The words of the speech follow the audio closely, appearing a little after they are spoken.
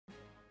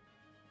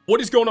What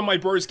is going on, my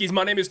broskiis?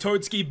 My name is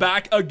Toadskii,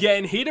 back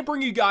again, here to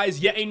bring you guys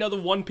yet another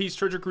One Piece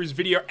Treasure Cruise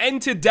video.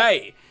 And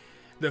today,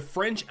 the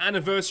French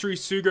Anniversary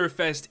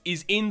SUGOFEST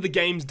is in the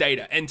game's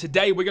data. And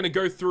today, we're going to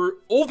go through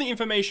all the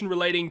information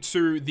relating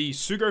to the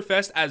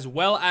SUGOFEST, as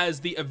well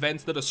as the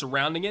events that are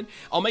surrounding it.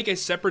 I'll make a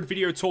separate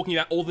video talking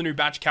about all the new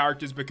batch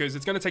characters, because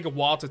it's going to take a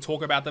while to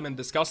talk about them and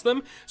discuss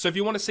them. So if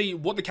you want to see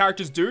what the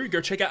characters do,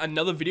 go check out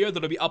another video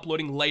that I'll be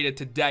uploading later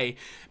today.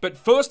 But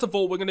first of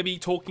all, we're going to be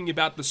talking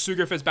about the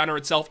SUGOFEST banner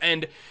itself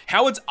and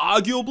how it's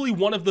arguably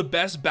one of the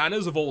best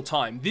banners of all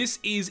time. This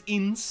is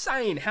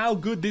insane how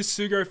good this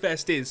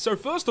SUGOFEST is. So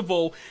first of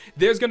all,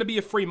 there's going to be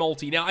a free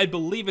multi. Now, I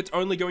believe it's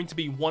only going to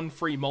be one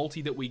free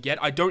multi that we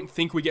get. I don't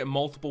think we get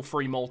multiple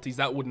free multis.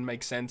 That wouldn't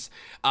make sense.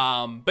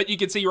 But you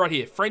can see right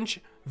here, French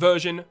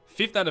version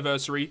 5th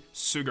anniversary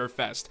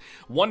SUGOFEST.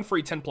 One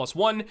free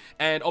 10+1,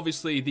 and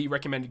obviously the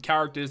recommended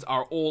characters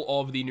are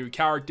all of the new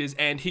characters,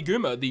 and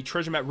Higuma, the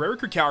treasure map rare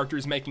recruit character,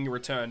 is making a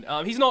return.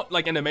 He's not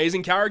like an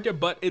amazing character,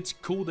 but it's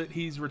cool that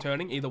he's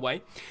returning either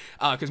way,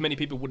 because many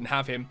people wouldn't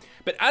have him.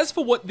 But as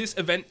for what this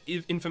event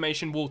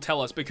information will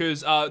tell us,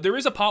 because there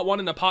is a part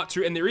 1 and a part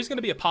 2, and there is going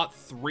to be a part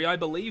 3, I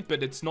believe,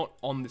 but it's not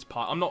on this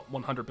part. I'm not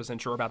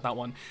 100% sure about that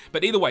one.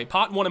 But either way,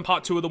 part 1 and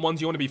part 2 are the ones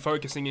you want to be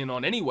focusing in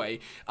on anyway.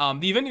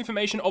 The event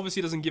information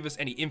obviously doesn't give us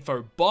any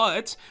info,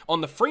 but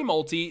on the free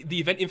multi, the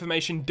event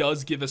information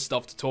does give us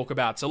stuff to talk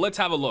about. So let's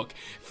have a look.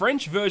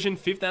 French version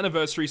 5th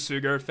anniversary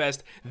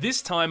SUGOFEST.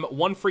 This time,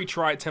 one free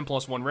try at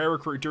 10+1 rare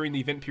recruit during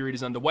the event period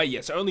is underway.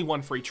 Yes, only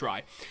one free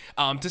try.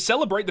 To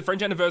celebrate the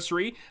French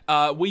anniversary,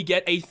 we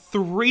get a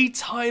 3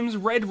 times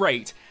red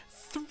rate.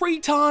 3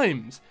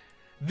 times!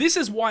 This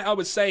is why I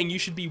was saying you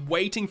should be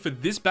waiting for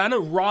this banner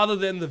rather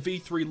than the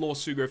V3 lore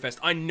SUGOFEST.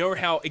 I know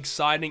how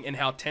exciting and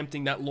how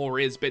tempting that lore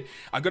is, but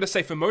I gotta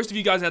say, for most of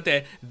you guys out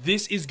there,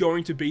 this is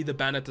going to be the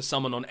banner to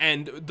summon on,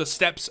 and the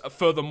steps,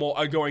 furthermore,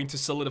 are going to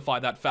solidify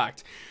that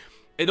fact.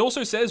 It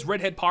also says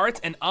Redhead Pirates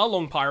and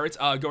Arlong Pirates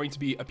are going to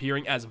be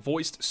appearing as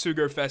voiced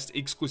SUGOFEST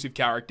exclusive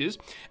characters.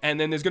 And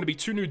then there's going to be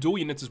 2 new duel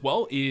units as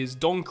well, is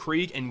Don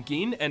Krieg and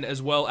Gin, and as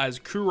well as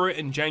Kuro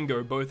and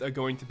Django, both are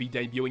going to be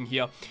debuting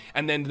here.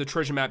 And then the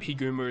treasure map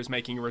Higuma is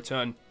making a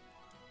return.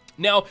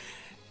 Now,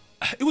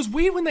 it was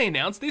weird when they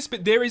announced this,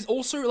 but there is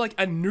also like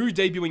a new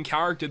debuting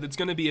character that's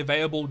going to be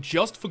available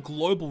just for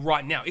global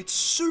right now. It's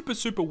super,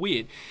 super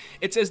weird.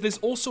 It says there's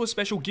also a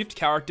special gift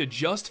character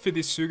just for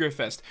this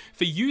SUGOFEST.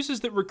 For users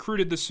that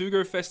recruited the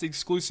SUGOFEST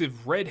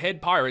exclusive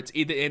Redhead Pirates,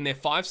 either in their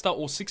 5-star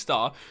or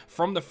 6-star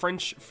from the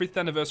French 5th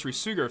anniversary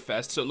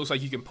SUGOFEST, so it looks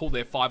like you can pull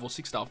their 5 or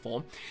 6-star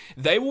form,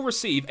 they will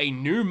receive a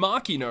new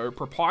Marquino,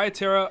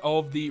 proprietor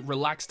of the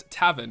Relaxed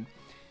Tavern,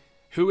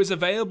 who is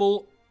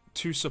available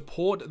to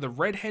support the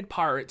Redhead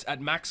Pirates at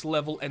max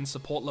level and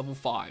support level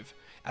 5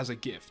 as a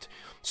gift.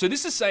 So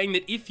this is saying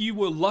that if you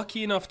were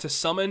lucky enough to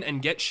summon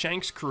and get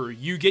Shanks' crew,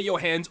 you get your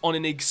hands on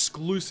an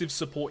exclusive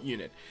support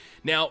unit.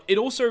 Now, it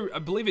also, I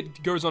believe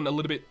it goes on a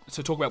little bit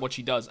to talk about what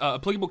she does.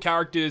 Applicable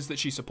characters that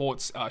she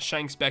supports,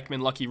 Shanks,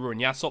 Beckman, Lucky, Roo, and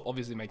Yasop,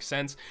 obviously makes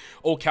sense.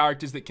 All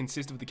characters that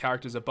consist of the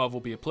characters above will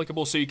be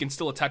applicable, so you can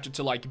still attach it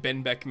to like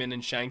Ben Beckman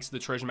and Shanks, the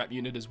treasure map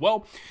unit as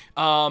well.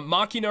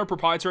 Marquino,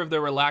 proprietor of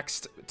the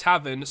Relaxed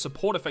Tavern,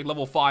 support effect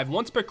level 5,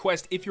 once per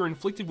quest if you're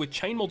inflicted with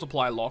Chain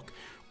Multiplier Lock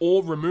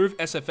or remove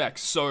SFX.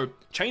 So,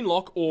 Chain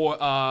Lock or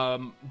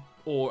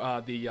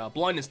the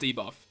Blindness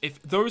debuff, if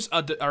those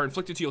are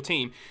inflicted to your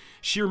team,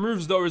 she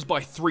removes those by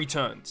 3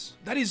 turns.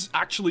 That is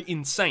actually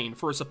insane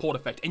for a support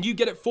effect, and you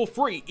get it for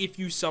free if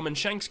you summon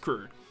Shanks'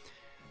 crew.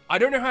 I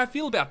don't know how I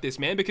feel about this,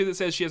 man, because it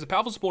says she has a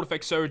powerful support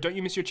effect, so don't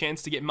you miss your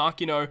chance to get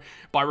Marquino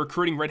by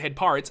recruiting Redhead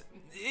Pirates.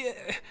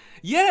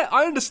 Yeah,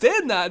 I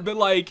understand that, but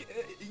like,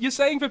 you're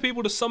saying for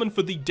people to summon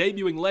for the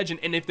debuting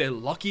legend, and if they're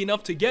lucky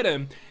enough to get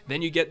him,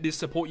 then you get this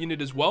support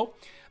unit as well.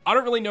 I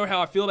don't really know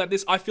how I feel about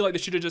this. I feel like they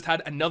should have just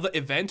had another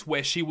event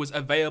where she was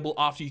available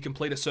after you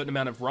complete a certain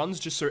amount of runs,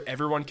 just so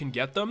everyone can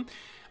get them.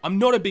 I'm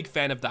not a big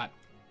fan of that.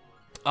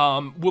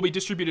 Will be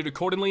distributed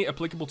accordingly,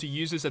 applicable to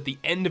users at the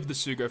end of the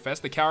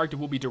SUGOFEST. The character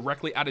will be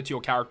directly added to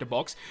your character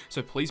box,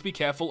 so please be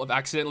careful of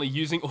accidentally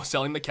using or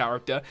selling the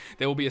character.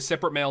 There will be a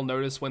separate mail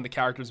notice when the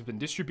characters have been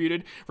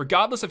distributed.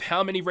 Regardless of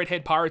how many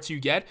Redhead Pirates you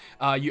get,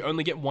 you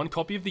only get 1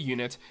 copy of the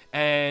unit,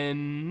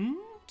 and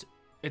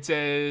it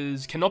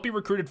says, cannot be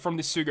recruited from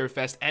this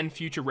SUGOFEST and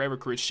future rare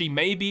recruits. She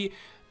may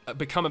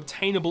become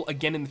obtainable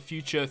again in the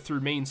future through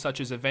means such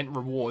as event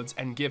rewards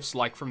and gifts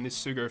like from this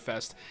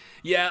SUGOFEST.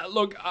 Yeah,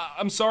 look,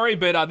 I'm sorry,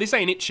 but this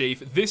ain't it, Chief.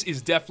 This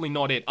is definitely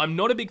not it. I'm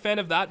not a big fan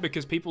of that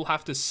because people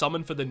have to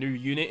summon for the new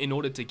unit in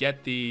order to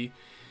get the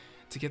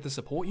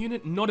support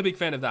unit. Not a big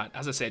fan of that.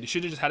 As I said, you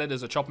should have just had it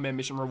as a Chopper Man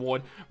mission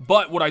reward.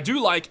 But what I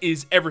do like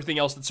is everything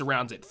else that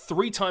surrounds it.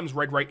 3 times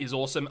red rate is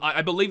awesome.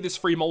 I believe this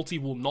free multi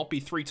will not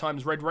be 3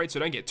 times red rate, so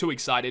don't get too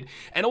excited.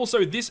 And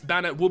also, this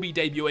banner will be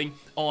debuting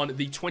on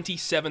the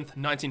 27th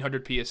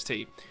 1900 PST.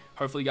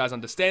 Hopefully you guys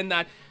understand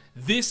that.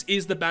 This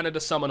is the banner to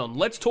summon on.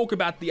 Let's talk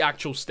about the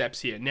actual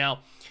steps here. Now,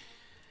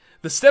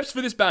 the steps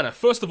for this banner.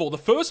 First of all, the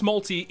first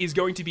multi is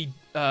going to be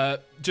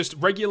just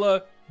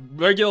regular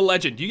Regular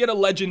legend. You get a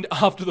legend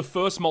after the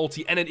first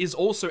multi, and it is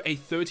also a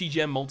 30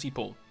 gem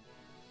multi-pull.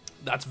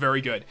 That's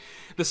very good.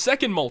 The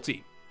second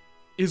multi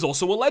is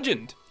also a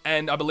legend,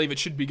 and I believe it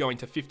should be going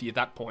to 50 at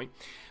that point.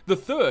 The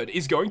third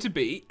is going to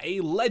be a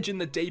legend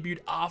that debuted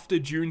after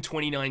June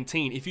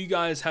 2019. If you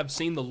guys have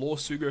seen the Lore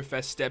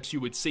Sugofest steps,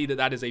 you would see that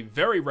that is a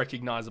very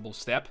recognizable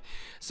step.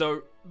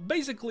 So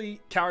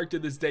basically, character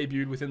that's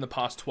debuted within the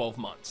past 12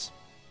 months.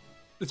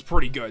 It's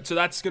pretty good. So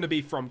that's going to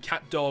be from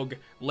Cat Dog,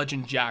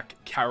 Legend Jack,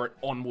 Carrot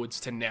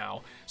onwards to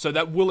now. So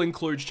that will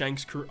include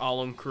Shanks Crew,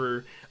 Arlong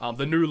Crew.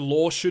 The new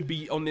lore should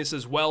be on this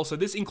as well. So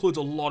this includes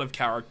a lot of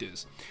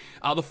characters.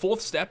 The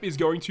fourth step is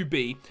going to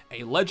be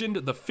a legend.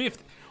 The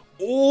fifth,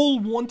 all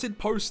wanted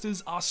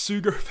posters are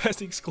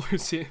Sugofest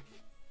exclusive.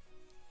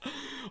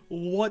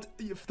 What?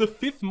 The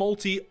fifth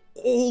multi,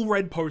 all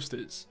red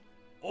posters.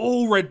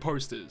 All red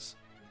posters.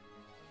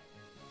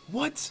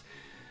 What?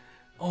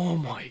 Oh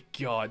my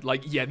god,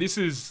 like, yeah, this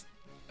is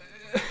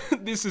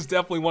this is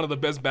definitely one of the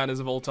best banners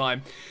of all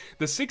time.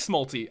 The sixth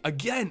multi,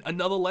 again,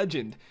 another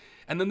legend.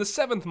 And then the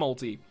seventh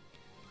multi,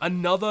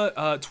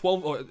 another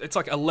 12, or it's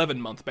like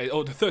 11 month,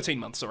 or 13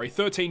 month, sorry,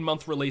 13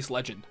 month release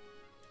legend.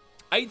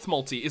 Eighth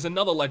multi is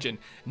another legend.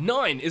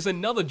 9 is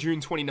another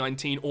June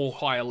 2019 or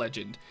higher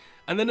legend.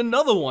 And then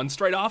another one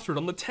straight after it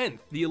on the 10th.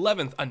 The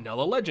 11th,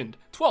 another legend.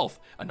 12th,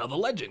 another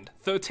legend.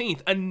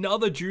 13th,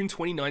 another June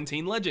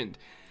 2019 legend.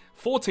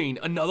 14,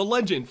 another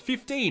legend.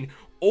 15,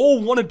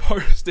 all wanted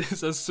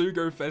posters are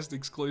Sugofest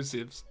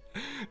exclusives.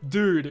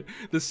 Dude,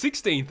 the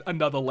 16th,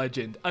 another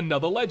legend.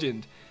 Another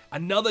legend.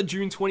 Another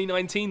June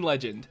 2019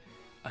 legend.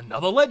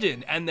 Another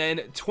legend. And then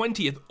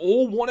 20th,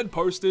 all wanted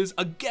posters,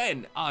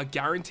 again, are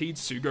guaranteed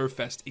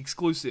Sugofest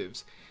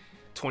exclusives.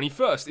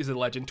 21st is a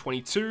legend.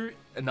 22,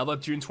 another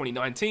June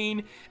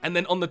 2019, and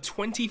then on the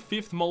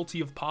 25th multi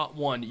of part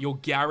 1, you're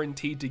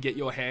guaranteed to get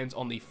your hands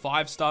on the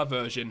 5-star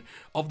version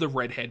of the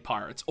Redhead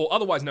Pirates, or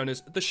otherwise known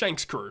as the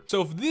Shanks Crew.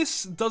 So if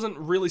this doesn't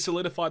really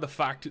solidify the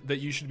fact that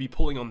you should be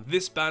pulling on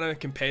this banner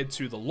compared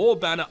to the lore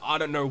banner, I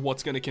don't know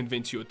what's going to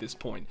convince you at this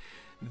point.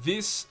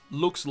 This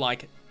looks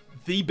like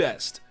the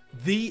best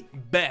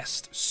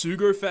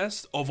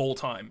Sugofest of all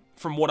time,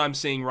 from what I'm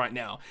seeing right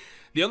now.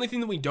 The only thing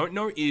that we don't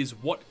know is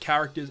what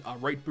characters are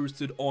rate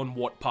boosted on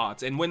what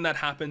parts, and when that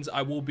happens,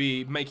 I will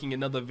be making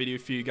another video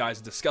for you guys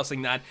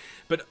discussing that.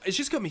 But it's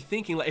just got me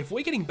thinking, like, if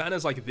we're getting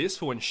banners like this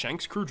for when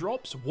Shanks Crew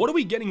drops, what are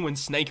we getting when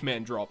Snake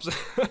Man drops?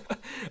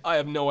 I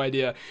have no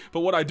idea,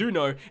 but what I do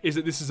know is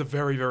that this is a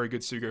very, very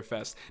good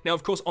Sugofest. Now,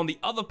 of course, on the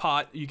other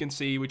part, you can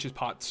see, which is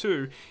part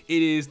 2,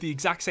 it is the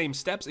exact same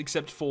steps,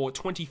 except for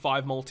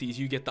 25 multis,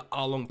 you get the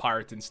Arlong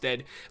Pirates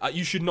instead.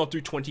 You should not do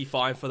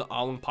 25 for the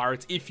Arlong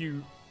Pirates. If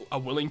you are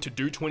willing to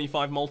do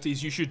 25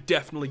 multis, you should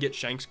definitely get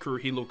Shanks Crew.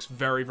 He looks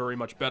very, very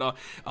much better,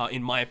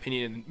 in my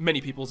opinion, and many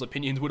people's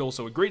opinions would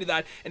also agree to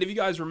that. And if you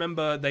guys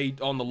remember, they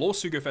on the Lore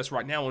Sugofest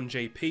right now on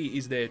JP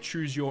is their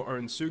Choose Your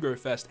Own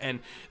Sugofest,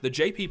 and the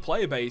JP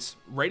player base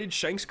rated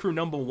Shanks Crew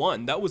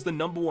 #1. That was the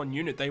 #1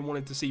 unit they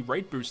wanted to see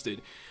rate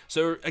boosted.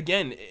 So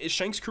again,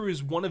 Shanks Crew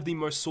is one of the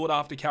most sought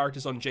after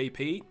characters on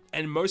JP,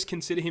 and most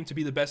consider him to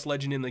be the best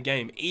legend in the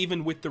game,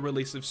 even with the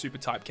release of Super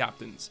Type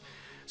Captains.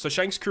 So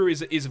Shanks Crew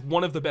is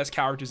one of the best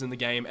characters in the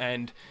game,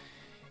 and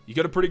you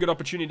got a pretty good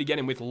opportunity to get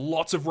him with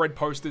lots of red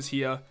posters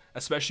here,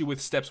 especially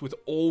with steps with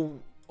all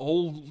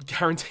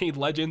guaranteed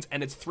legends,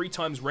 and it's 3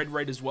 times red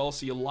rate as well,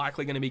 so you're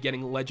likely going to be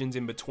getting legends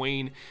in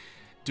between.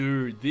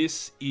 Dude,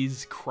 this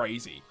is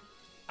crazy.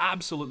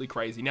 Absolutely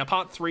crazy. Now,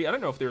 part 3, I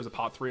don't know if there is a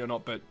part 3 or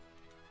not, but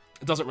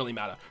it doesn't really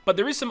matter. But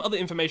there is some other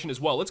information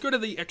as well. Let's go to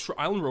the extra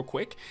island real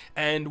quick,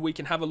 and we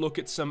can have a look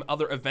at some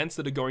other events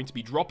that are going to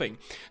be dropping.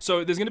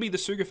 So there's going to be the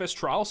Sugofest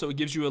trial, so it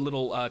gives you a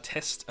little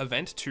test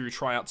event to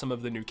try out some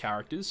of the new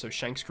characters. So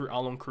Shanks Crew,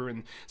 Arlong Crew,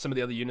 and some of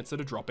the other units that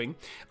are dropping.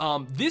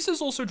 This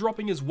is also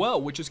dropping as well,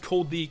 which is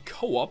called the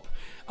Co-op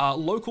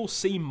Local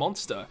Sea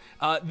Monster.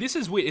 This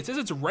is weird. It says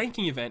it's a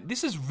ranking event.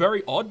 This is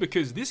very odd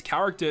because this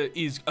character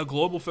is a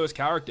global first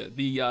character,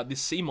 this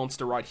sea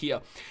monster right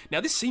here.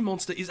 Now, this sea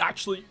monster is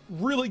actually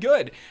really good.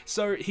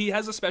 So he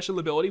has a special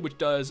ability which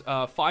does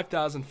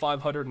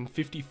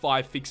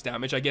 5,555 fixed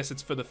damage. I guess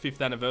it's for the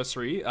 5th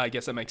anniversary. I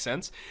guess that makes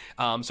sense.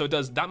 So it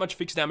does that much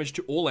fixed damage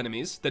to all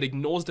enemies that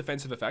ignores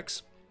defensive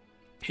effects.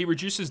 He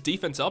reduces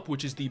defense up,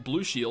 which is the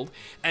blue shield,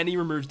 and he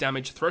removes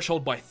damage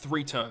threshold by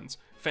 3 turns.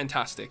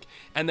 Fantastic.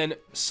 And then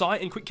Psy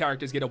and Quick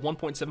characters get a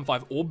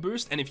 1.75 orb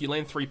boost, and if you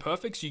land 3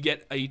 perfects, you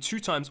get a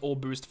 2 times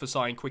orb boost for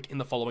Psy and Quick in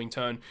the following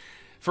turn.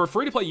 For a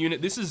free-to-play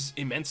unit, this is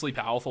immensely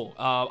powerful.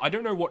 I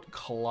don't know what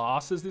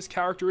classes this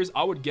character is.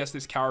 I would guess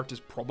this character is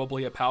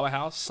probably a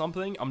powerhouse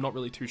something. I'm not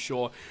really too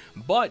sure.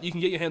 But you can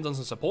get your hands on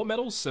some support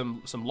medals,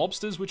 some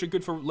lobsters, which are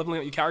good for leveling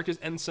out your characters,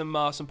 and some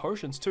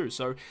potions too.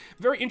 So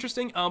very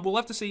interesting. We'll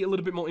have to see a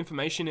little bit more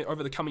information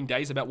over the coming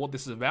days about what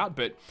this is about.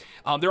 But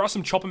there are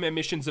some Chopperman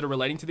missions that are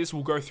relating to this.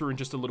 We'll go through in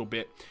just a little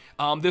bit.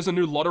 There's a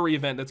new lottery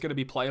event that's going to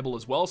be playable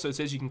as well. So it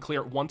says you can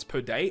clear it once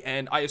per day.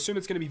 And I assume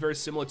it's going to be very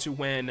similar to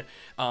when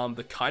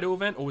the Kaido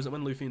event, or was it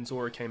when Luffy and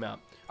Zoro came out?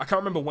 I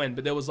can't remember when,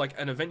 but there was like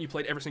an event you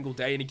played every single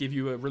day and it gave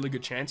you a really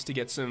good chance to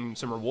get some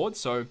rewards.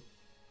 So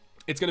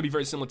It's going to be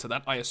very similar to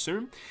that, I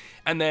assume.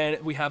 And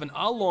then we have an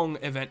hour-long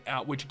event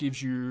out, which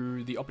gives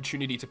you the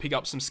opportunity to pick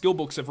up some skill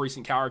books of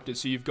recent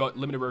characters. So you've got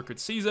Limited Recruit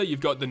Caesar, you've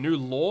got the new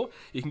Law,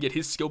 you can get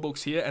his skill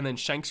books here, and then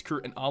Shanks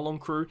crew and Arlong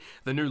crew.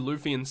 The new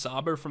Luffy and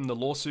Sabo from the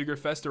Law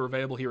Sugofest are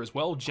available here as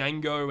well.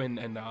 Django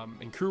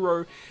and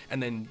Kuro,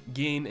 and then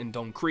Gin and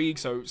Don Krieg.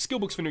 So skill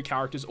books for new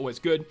characters, always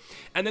good.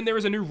 And then there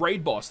is a new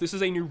raid boss. This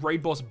is a new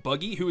raid boss,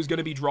 Buggy, who is going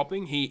to be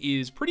dropping. He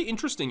is pretty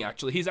interesting,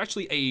 actually. He's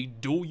actually a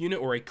dual unit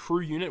or a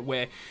crew unit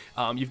where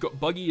you've got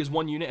Buggy as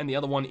one unit and the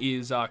other one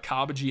is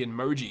Kabaji and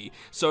Moji.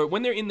 So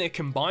when they're in their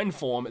combined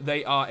form,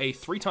 they are a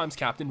 3x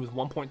captain with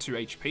 1.2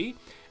 HP,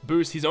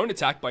 boost his own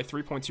attack by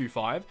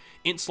 3.25,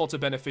 int slots are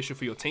beneficial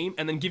for your team,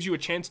 and then gives you a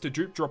chance to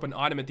dupe drop an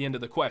item at the end of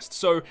the quest.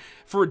 So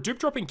for a dupe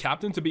dropping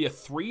captain to be a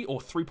 3 or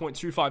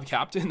 3.25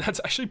 captain, that's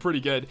actually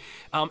pretty good.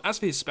 As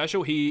for his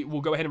special, he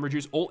will go ahead and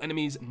reduce all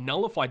enemies'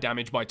 nullify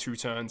damage by 2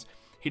 turns.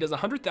 He does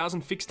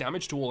 100,000 fixed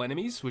damage to all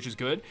enemies, which is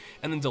good,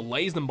 and then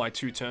delays them by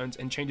 2 turns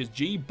and changes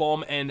G,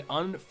 bomb, and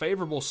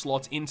unfavorable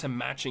slots into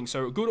matching.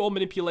 So a good all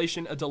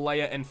manipulation, a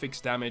delayer, and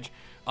fixed damage.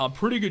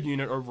 Pretty good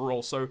unit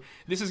overall. So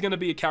this is going to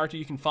be a character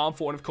you can farm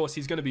for, and of course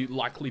he's going to be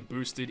likely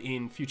boosted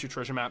in future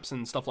treasure maps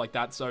and stuff like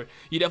that. So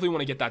you definitely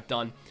want to get that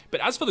done. But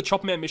as for the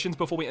Chop Man missions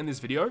before we end this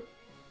video,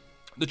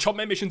 the Chop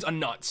Man missions are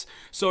nuts.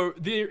 So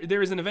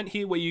there is an event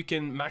here where you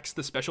can max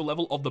the special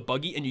level of the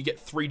Buggy and you get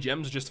 3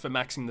 gems just for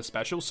maxing the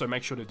special, so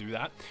make sure to do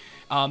that.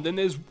 Then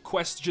there's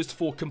quests just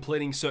for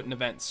completing certain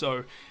events.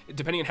 So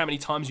depending on how many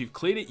times you've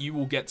cleared it, you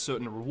will get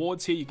certain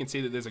rewards here. You can see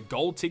that there's a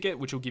gold ticket,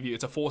 which will give you,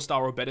 it's a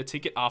 4-star or better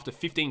ticket after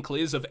 15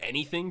 clears of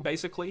anything,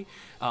 basically.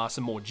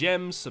 Some more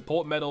gems,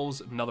 support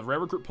medals, another rare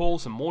recruit pool,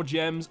 some more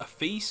gems, a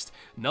feast,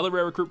 another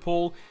rare recruit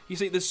pool. You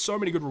see, there's so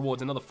many good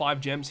rewards, another 5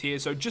 gems here.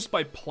 So just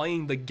by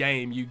playing the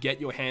game, you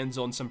get your hands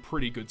on some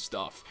pretty good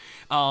stuff.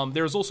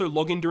 There is also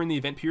login during the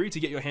event period to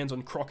get your hands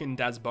on Croc and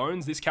Daz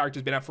Bones. This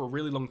character's been out for a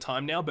really long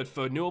time now, but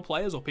for newer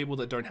players or people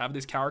that don't have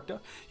this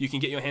character, you can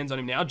get your hands on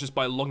him now just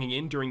by logging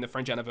in during the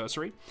French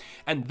anniversary.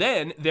 And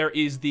then there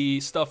is the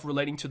stuff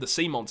relating to the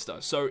sea monster.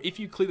 So if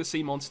you clear the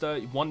sea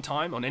monster 1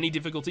 time on any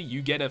difficulty,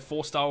 you get a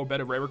 4-star or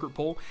better rare recruit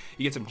pool.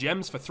 You get some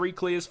gems for 3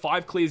 clears.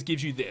 5 clears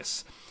gives you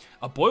this: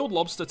 a boiled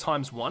lobster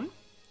 ×1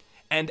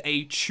 and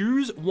a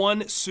choose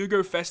 1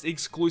 Sugofest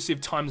exclusive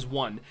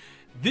 ×1.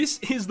 This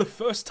is the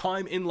first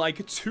time in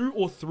like 2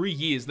 or 3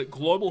 years that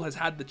Global has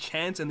had the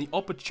chance and the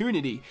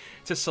opportunity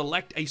to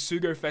select a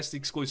Sugofest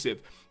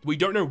exclusive. We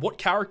don't know what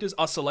characters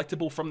are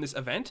selectable from this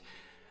event.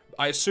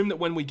 I assume that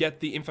when we get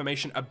the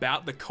information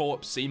about the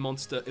co-op Sea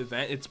Monster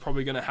event, it's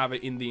probably going to have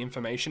it in the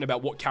information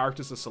about what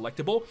characters are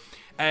selectable.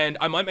 And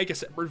I might make a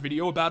separate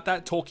video about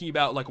that, talking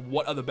about like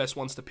what are the best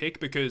ones to pick,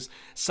 because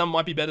some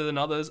might be better than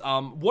others.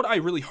 What I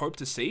really hope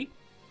to see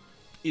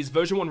is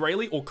version 1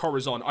 Rayleigh or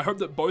Corazon. I hope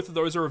that both of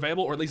those are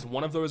available, or at least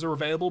one of those are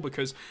available,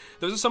 because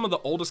those are some of the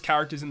oldest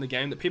characters in the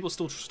game that people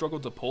still struggle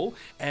to pull,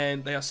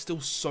 and they are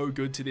still so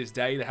good to this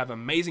day. They have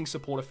amazing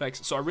support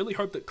effects, so I really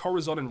hope that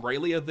Corazon and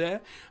Rayleigh are there,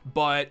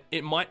 but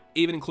it might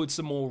even include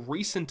some more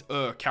recent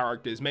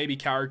characters, maybe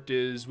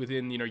characters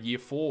within, you know, year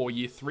 4 or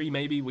year 3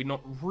 maybe. We're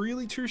not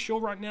really too sure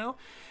right now.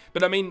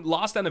 But I mean,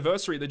 last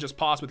anniversary that just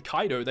passed with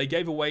Kaido, they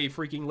gave away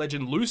freaking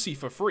Legend Lucy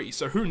for free,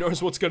 so who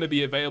knows what's going to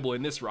be available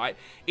in this, right?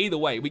 Either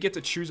way, we get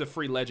to choose a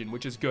free legend,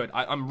 which is good.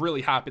 I'm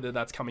really happy that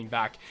that's coming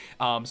back.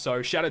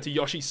 So shout out to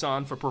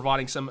Yoshi-san for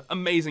providing some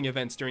amazing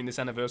events during this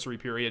anniversary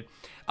period.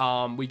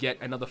 We get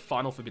another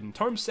Final Forbidden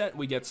Tome set,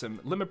 we get some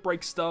Limit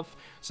Break stuff,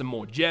 some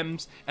more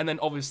gems, and then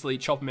obviously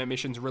Chop Man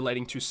missions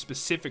relating to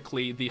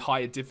specifically the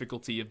higher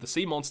difficulty of the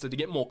Sea Monster to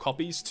get more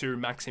copies to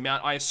max him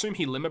out. I assume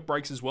he Limit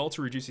Breaks as well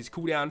to reduce his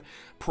cooldown.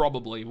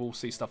 Probably, we'll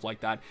see stuff like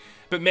that.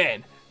 But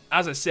man,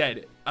 as I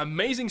said,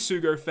 amazing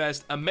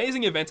Sugofest,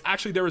 amazing events.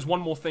 Actually, there is one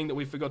more thing that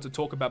we forgot to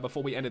talk about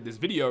before we ended this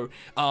video.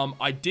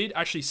 I did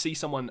actually see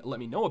someone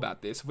let me know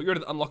about this. If we go to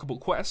the unlockable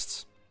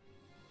quests,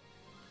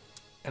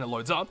 and it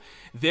loads up,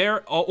 there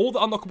are all the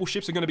unlockable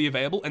ships are going to be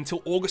available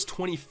until August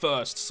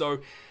 21st. So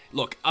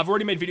look, I've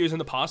already made videos in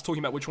the past talking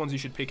about which ones you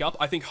should pick up.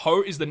 I think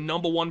Ho is the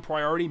 #1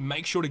 priority.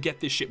 Make sure to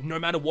get this ship no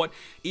matter what,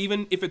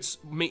 even if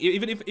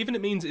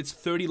it means it's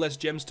 30 less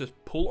gems to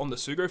pull on the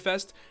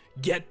Sugofest.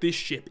 Get this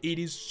ship. It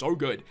is so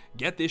good.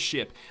 Get this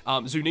ship.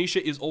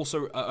 Zunisha is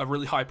also a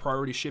really high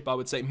priority ship, I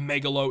would say.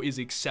 Megalo is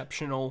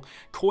exceptional.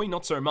 Koi,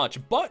 not so much.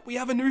 But we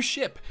have a new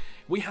ship.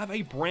 We have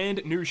a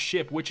brand new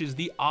ship, which is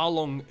the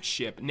Arlong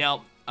ship.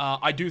 Now,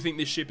 I do think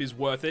this ship is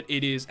worth it.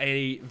 It is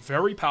a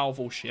very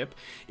powerful ship.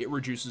 It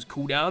reduces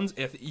cooldowns.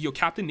 If your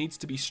captain needs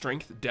to be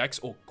strength, dex,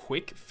 or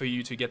quick for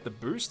you to get the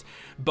boost,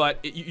 but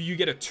you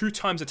get a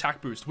 2x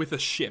attack boost with a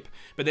ship.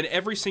 But then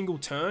every single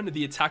turn,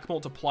 the attack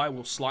multiplier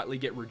will slightly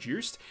get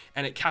reduced,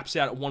 and it caps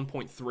out at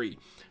 1.3.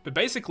 But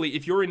basically,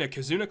 if you're in a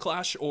Kazuna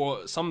Clash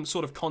or some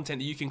sort of content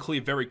that you can clear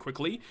very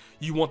quickly,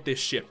 you want this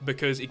ship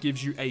because it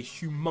gives you a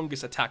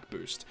humongous attack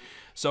boost.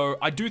 So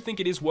I do think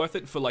it is worth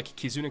it for like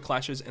Kizuna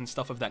clashes and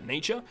stuff of that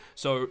nature.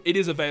 So it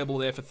is available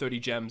there for 30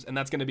 gems, and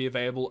that's going to be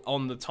available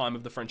on the time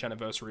of the French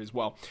anniversary as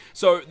well.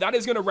 So that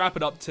is going to wrap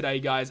it up today,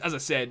 guys. As I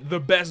said, the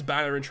best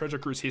banner in Treasure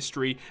Cruise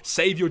history.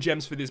 Save your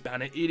gems for this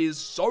banner. It is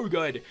so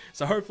good.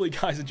 So hopefully you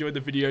guys enjoyed the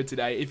video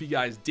today. If you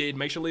guys did,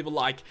 make sure to leave a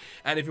like,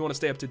 and if you want to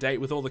stay up to date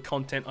with all the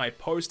content I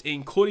post,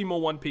 including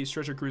more One Piece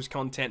Treasure Cruise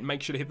content,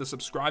 make sure to hit the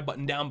subscribe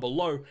button down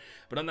below.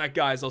 But on that,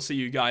 guys, I'll see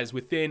you guys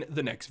within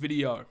the next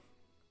video.